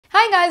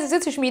Hi guys,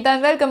 this is Sushmita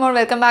and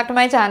welcome back to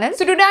my channel.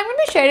 So today I'm going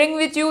to be sharing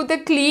with you the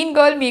clean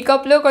girl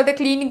makeup look or the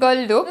clean girl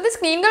look. So this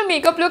clean girl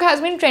makeup look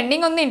has been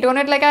trending on the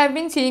internet. Like I have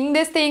been seeing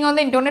this thing on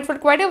the internet for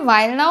quite a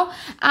while now,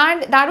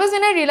 and that was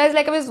when I realized,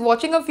 like I was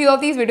watching a few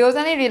of these videos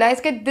and I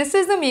realized that this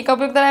is the makeup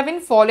look that I've been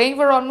following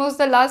for almost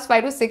the last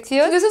 5 to 6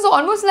 years. So this is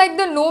almost like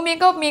the no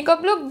makeup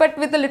look, but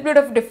with a little bit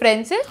of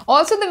differences.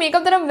 Also, the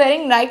makeup that I'm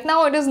wearing right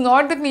now, it is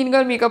not the clean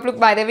girl makeup look,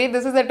 by the way.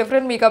 This is a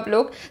different makeup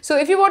look. So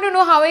if you want to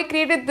know how I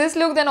created this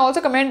look, then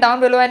also comment down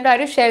below and try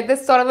to share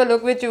this sort of a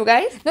look with you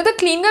guys. Now the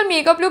clean girl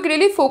makeup look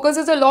really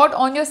focuses a lot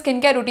on your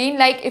skincare routine.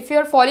 Like if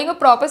you're following a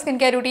proper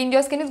skincare routine,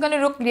 your skin is going to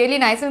look really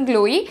nice and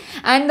glowy,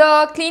 and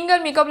the clean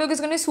girl makeup look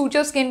is going to suit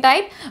your skin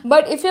type.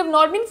 But if you have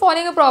not been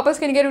following a proper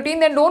skincare routine,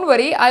 then don't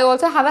worry, I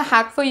also have a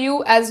hack for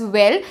you as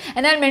well,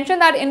 and I'll mention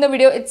that in the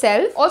video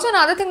itself. Also,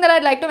 another thing that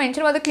I'd like to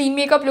mention about the clean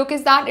makeup look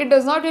is that it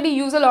does not really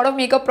use a lot of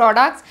makeup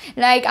products.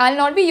 Like I'll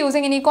not be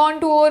using any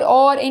contour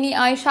or any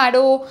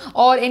eyeshadow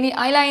or any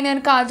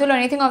eyeliner, kajal or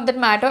anything of that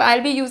matter.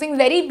 I'll be using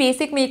very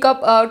basic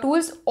makeup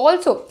tools.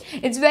 Also,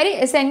 it's very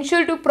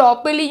essential to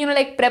properly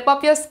like prep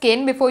up your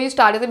skin before you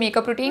start with the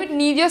makeup routine. You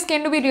need your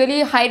skin to be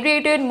really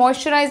hydrated,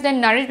 moisturized and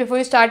nourished before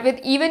you start with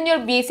even your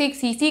basic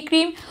CC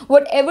cream.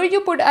 Whatever you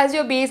put as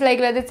your base, like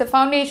whether it's a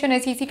foundation, a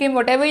CC cream,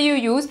 whatever you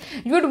use,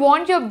 you would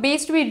want your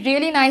base to be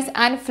really nice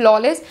and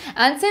flawless.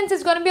 And since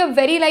it's going to be a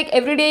very like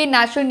everyday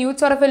natural nude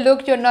sort of a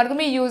look, you're not going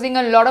to be using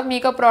a lot of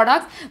makeup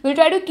products. We'll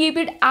try to keep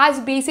it as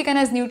basic and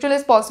as neutral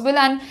as possible,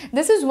 and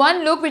this is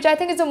one look which I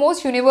think is the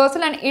most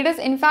universal, and it is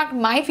in fact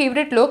my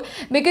favorite look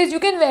because you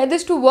can wear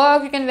this to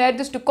work, you can wear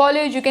this to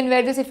college, you can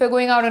wear this if you're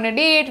going out on a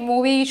date,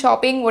 movie,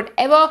 shopping,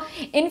 whatever.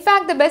 In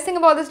fact, the best thing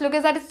about this look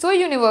is that it's so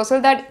universal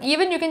that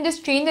even you can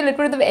just change a little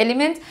bit of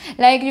elements.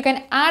 Like you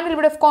can add a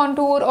little bit of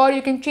contour, or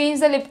you can change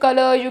the lip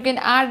color, you can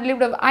add a little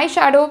bit of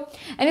eyeshadow,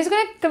 and it's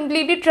going to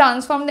completely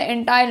transform the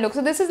entire look.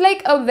 So this is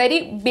like a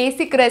very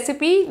basic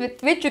recipe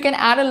with which you can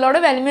add a lot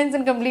of elements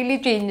and completely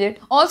change it.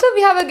 Also,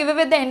 we have a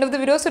giveaway at the end of the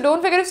video, so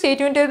don't forget to stay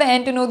tuned till the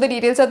end to know the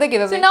details of the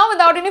giveaway. So now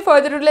without any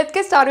further ado, let's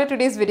get started with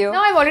today's video.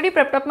 Now I've already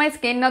prepped up my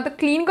skin. Now the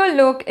clean girl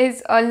look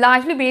is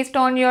largely based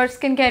on your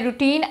skincare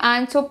routine,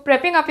 and so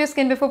prepping up your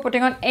skin before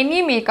putting on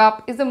any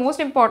makeup is the most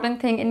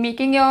important thing in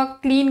making your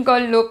clean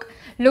girl look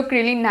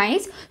really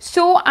nice.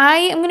 So I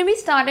am going to be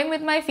starting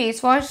with my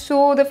face wash.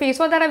 So the face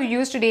wash that I've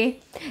used today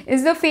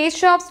is the Face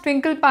Shop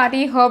Twinkle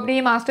Party Herb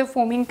Day Master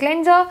Foaming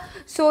Cleanser.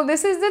 So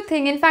this is the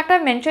thing, in fact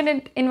I've mentioned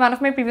it in one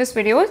of my previous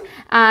videos,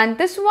 and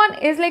this one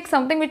is like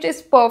something which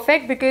is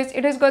perfect because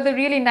it has got the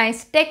really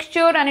nice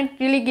texture and it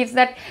really gives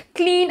that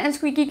clean and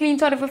squeaky clean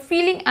sort of a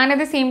feeling, and at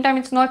the same time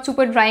it's not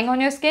super drying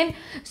on your skin,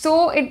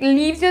 so it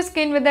leaves your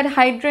skin with that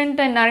hydrant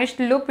and nourished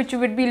look which you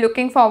would be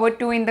looking forward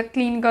to in the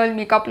clean girl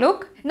makeup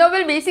look. Now,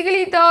 well,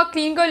 basically the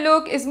clean girl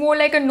look is more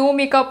like a no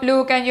makeup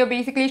look, and you're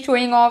basically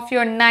showing off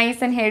your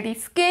nice and healthy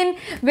skin,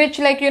 which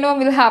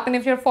will happen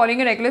if you're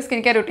following a regular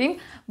skincare routine.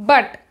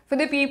 But for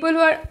the people who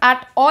are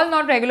at all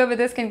not regular with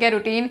the skincare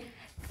routine,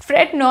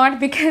 fret not,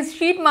 because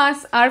sheet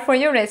masks are for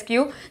your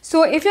rescue.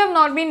 So if you have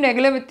not been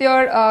regular with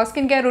your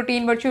skincare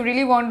routine but you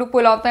really want to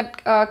pull off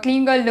that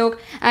clean girl look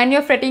and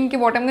you're fretting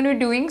what I'm going to be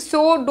doing,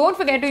 so don't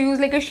forget to use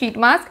like a sheet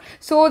mask.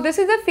 So this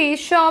is the Face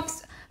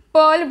Shop's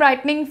Pearl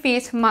Brightening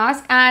Face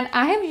Mask, and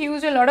I have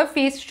used a lot of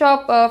Face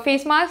Shop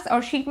face masks or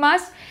sheet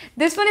masks.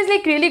 This one is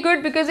like really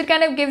good because it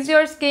kind of gives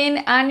your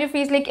skin and your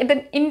face like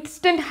an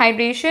instant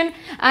hydration,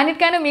 and it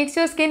kind of makes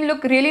your skin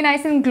look really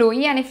nice and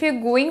glowy. And if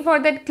you're going for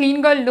that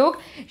clean girl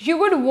look, you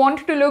would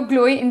want to look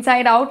glowy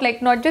inside out,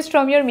 like not just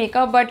from your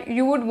makeup, but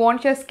you would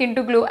want your skin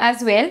to glow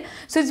as well.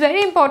 So it's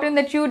very important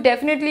that you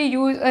definitely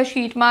use a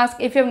sheet mask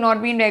if you have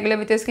not been regular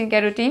with your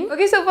skincare routine.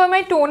 Okay, so for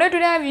my toner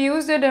today I've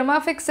used the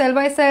Dermafix Cell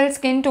by Cell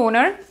Skin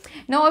Toner.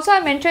 Now also I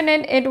mentioned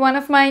it in one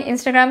of my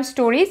Instagram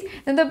stories.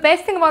 Now the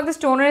best thing about this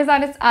toner is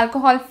that it's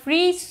alcohol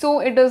free, so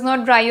it does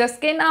not dry your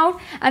skin out.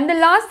 And the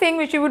last thing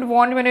which you would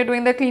want when you're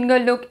doing the clean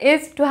girl look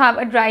is to have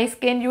a dry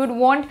skin. You would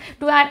want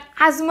to add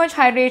as much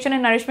hydration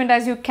and nourishment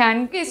as you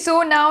can. Okay,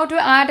 so now to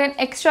add an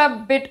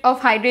extra bit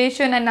of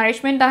hydration and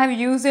nourishment, I have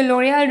used the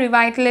L'Oreal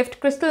Revitalift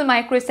Crystal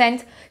Micro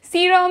Essence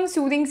Serum,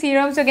 Soothing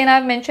Serum. So again,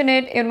 I've mentioned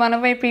it in one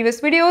of my previous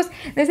videos.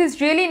 This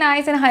is really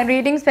nice and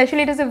hydrating,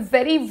 especially it is a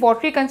very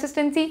watery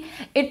consistency.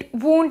 It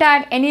won't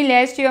add any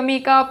layers to your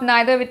makeup,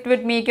 neither it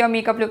would make your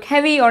makeup look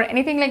heavy or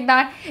anything like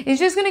that. It's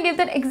just going to give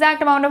that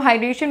exact amount of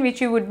hydration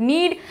which you would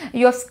need,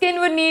 your skin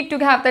would need to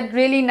have that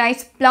really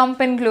nice plump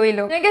and glowy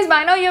look. I guess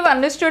by now you have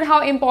understood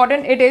how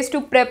important it is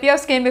to prep your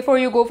skin before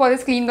you go for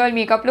this clean girl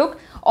makeup look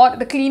or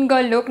the clean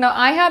girl look. Now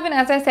I have been,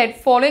 as I said,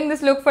 following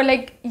this look for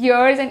like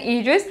years and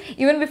ages,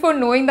 even before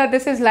knowing that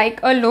this is like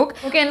a look.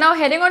 Okay, now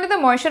heading on to the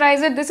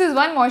moisturizer. This is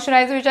one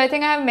moisturizer which I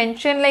think I have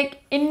mentioned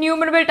like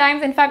innumerable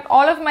times. In fact,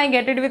 all of my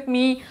Get It With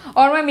Me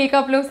or my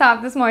makeup looks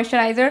have this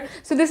moisturizer.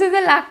 So this is the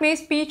Lakme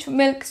Peach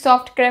Milk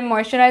Soft Creme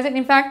Moisturizer.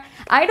 In fact,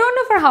 I don't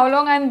know for how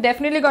long I'm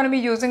definitely going to be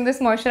using this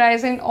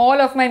moisturizer in all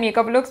of my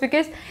makeup looks,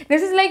 because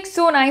this is like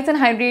so nice and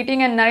hydrating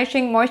and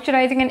nourishing,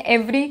 moisturizing and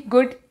every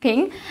good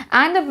thing.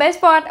 And the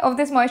best part of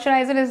this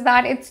moisturizer is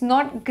that it's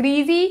not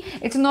greasy,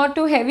 it's not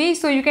too heavy,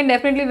 so you can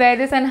definitely wear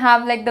this and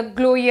have like the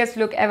glowiest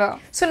look ever.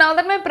 So now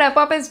that my prep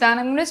up is done,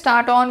 I'm going to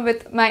start on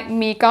with my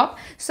makeup.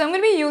 So I'm going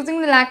to be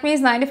using the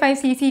Lakme's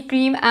 95cc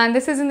cream, and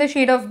this is in the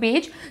shade of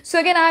beige. So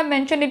again, I have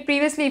mentioned it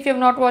previously. If you have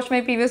not watched my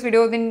previous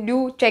video, then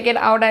do check it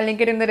out. I'll link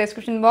it in the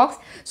description box.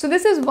 So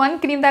this is one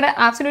cream that I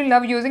absolutely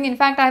love using. In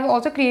fact, I have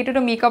also created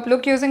a makeup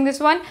look using this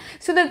one.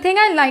 So the thing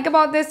I like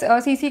about this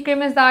CC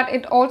cream is that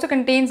it also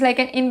contains like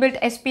an inbuilt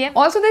SPF.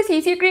 Also, the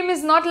CC cream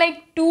is not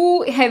like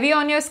too heavy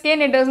on your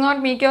skin. It does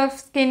not make your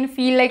skin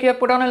feel like you have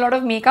put on a lot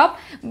of makeup,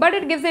 but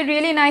it gives a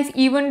really nice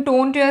even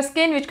tone to your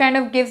skin, which kind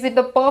of gives it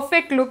the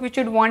perfect look which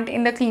you'd want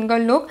in the clean girl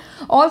look.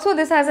 Also,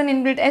 this has an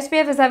inbuilt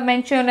SPF, as I've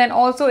mentioned, and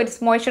also it's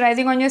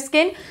moisturizing on your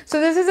skin. So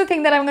this is the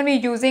thing that I'm going to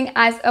be using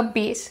as a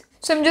base.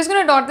 So I'm just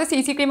going to dot the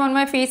CC cream on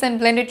my face and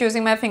blend it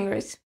using my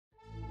fingers.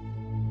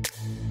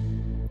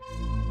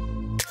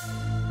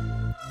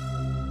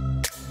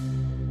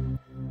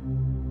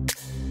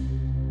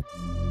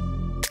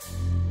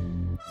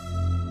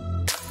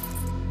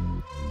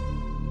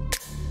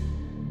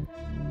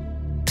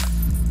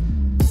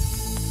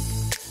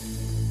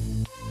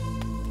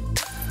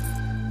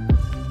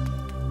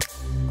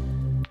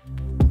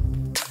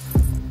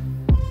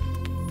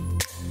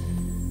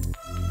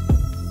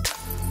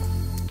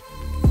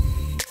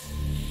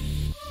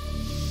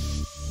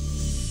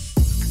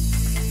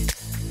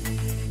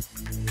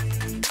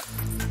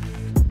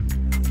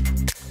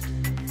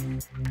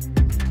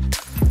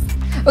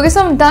 Okay,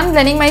 so I'm done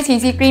blending my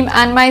CC cream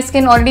and my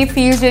skin already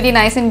feels really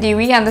nice and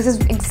dewy, and this is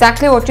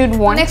exactly what you'd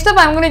want. Next up,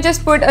 I'm going to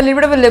just put a little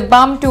bit of a lip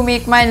balm to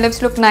make my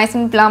lips look nice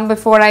and plump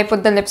before I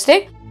put the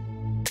lipstick.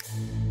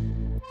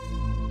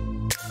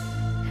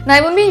 Now,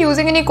 I won't be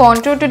using any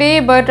contour today,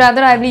 but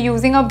rather I'll be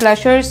using a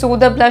blusher. So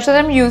the blusher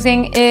that I'm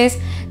using is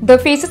the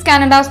Faces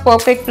Canada's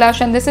Perfect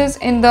Blush, and this is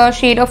in the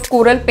shade of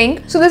Coral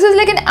Pink. So this is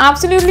like an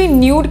absolutely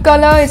nude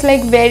color. It's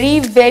like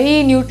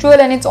very neutral,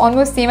 and it's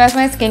almost same as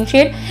my skin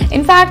shade.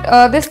 In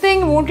fact, this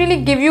thing won't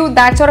really give you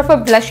that sort of a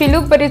blushy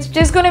look, but it's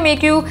just gonna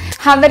make you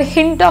have that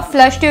hint of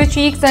flush to your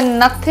cheeks and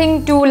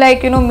nothing to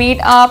like, you know, made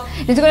up.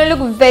 It's gonna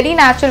look very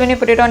natural when you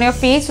put it on your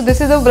face. So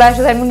this is a blush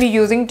that I'm gonna be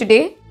using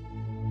today.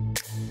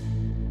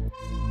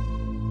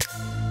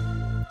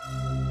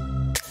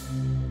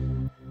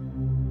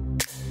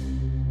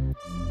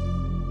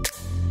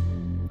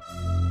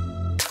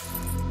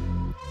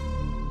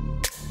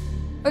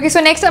 Okay,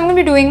 so next I'm going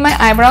to be doing my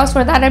eyebrows.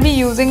 For that, I'll be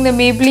using the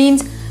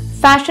Maybelline's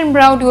Fashion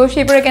Brow Duo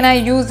Shaper. Again, I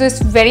use this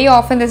very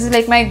often. This is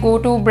like my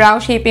go-to brow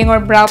shaping or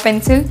brow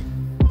pencil.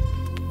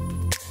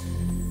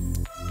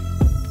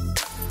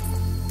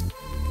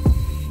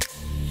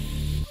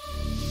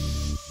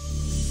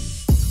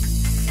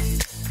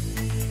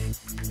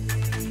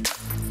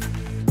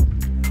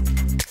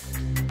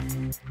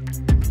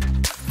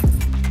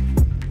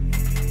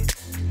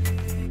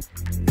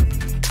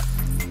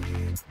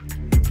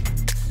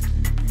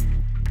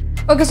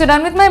 Okay, so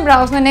done with my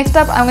brows. Now next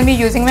up, I'm going to be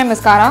using my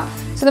mascara.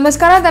 So the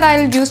mascara that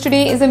I'll use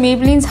today is the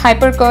Maybelline's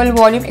Hyper Curl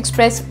Volume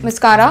Express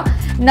Mascara.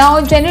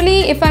 Now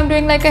generally, if I'm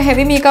doing like a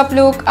heavy makeup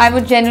look, I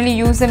would generally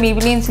use the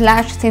Maybelline's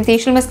Lash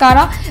Sensational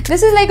Mascara.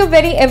 This is like a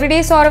very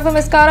everyday sort of a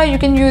mascara. You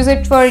can use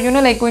it for, you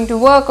know, like going to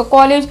work or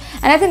college.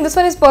 And I think this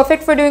one is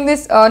perfect for doing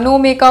this no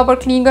makeup or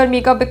clean girl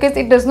makeup, because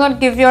it does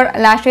not give your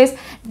lashes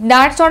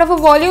that sort of a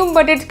volume,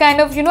 but it kind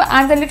of, you know,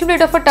 adds a little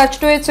bit of a touch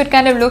to it, so it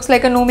kind of looks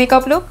like a no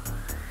makeup look.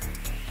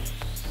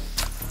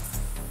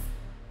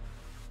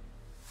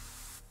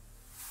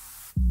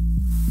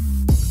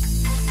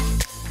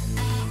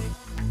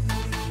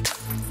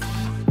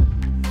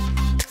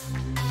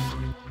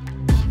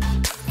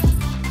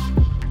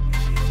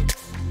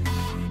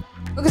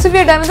 Okay, so we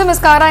are done with the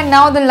mascara, and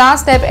now the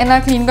last step in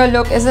our clean girl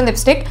look is the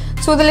lipstick.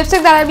 So the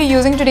lipstick that I'll be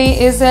using today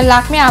is the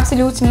Lakme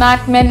Absolute's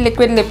Matte Men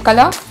Liquid Lip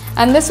Color,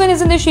 and this one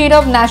is in the shade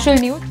of Natural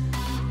Nude.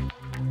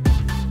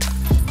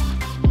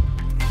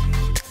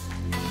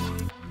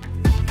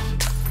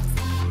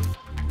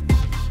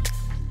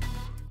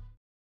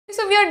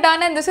 So we are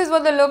done, and this is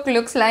what the look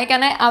looks like,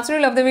 and I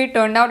absolutely love the way it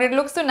turned out. It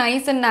looks so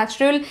nice and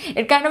natural.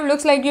 It kind of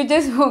looks like you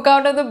just woke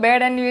out of the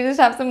bed and you just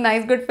have some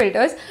nice good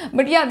filters.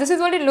 But yeah, this is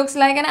what it looks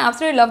like, and I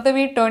absolutely love the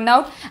way it turned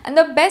out. And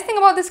the best thing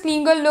about this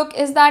clean girl look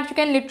is that you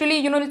can literally,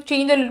 you know,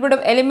 change a little bit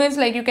of elements.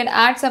 Like you can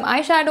add some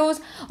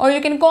eyeshadows, or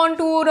you can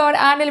contour, or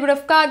add a little bit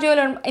of kajal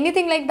or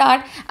anything like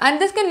that,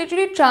 and this can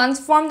literally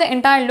transform the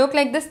entire look.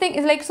 Like this thing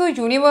is like so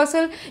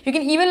universal. You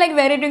can even like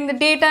wear it during the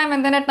daytime,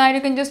 and then at night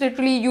you can just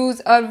literally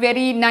use a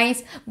very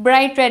nice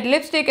bright white red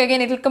lipstick,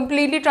 again it will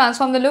completely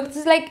transform the look. This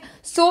is like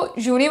so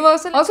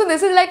universal. Also,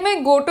 this is like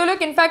my go-to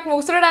look. In fact,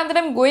 most of the time that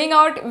I'm going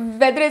out,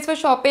 whether it's for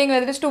shopping,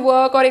 whether it's to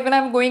work, or even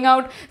I'm going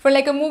out for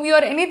like a movie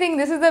or anything,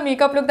 this is the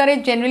makeup look that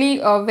I generally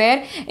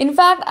wear. In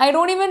fact, I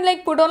don't even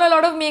like put on a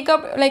lot of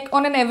makeup like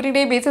on an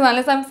everyday basis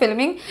unless I'm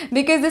filming,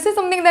 because this is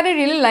something that I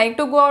really like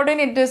to go out in.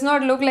 It does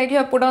not look like you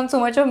have put on so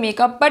much of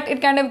makeup, but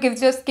it kind of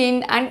gives your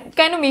skin and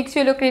kind of makes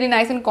you look really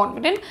nice and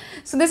confident.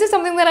 So this is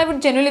something that I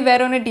would generally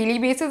wear on a daily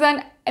basis.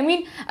 And I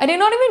mean, I did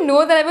not even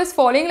know that I was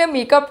following the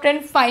makeup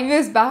trend 5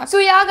 years back. So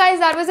yeah guys,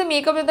 that was a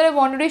makeup look that I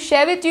wanted to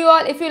share with you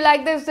all. If you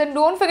like this, then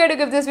don't forget to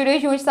give this video a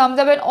huge thumbs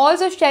up and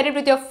also share it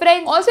with your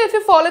friends. Also, if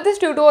you follow this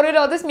tutorial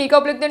or this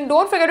makeup look, then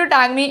don't forget to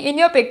tag me in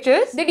your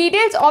pictures. The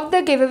details of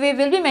the giveaway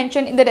will be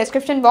mentioned in the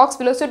description box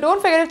below, so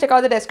don't forget to check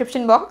out the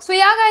description box. So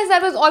yeah guys,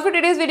 that was all for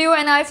today's video,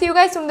 and I'll see you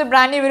guys soon in the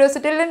brand new video.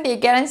 So till then,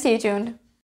 take care and stay tuned.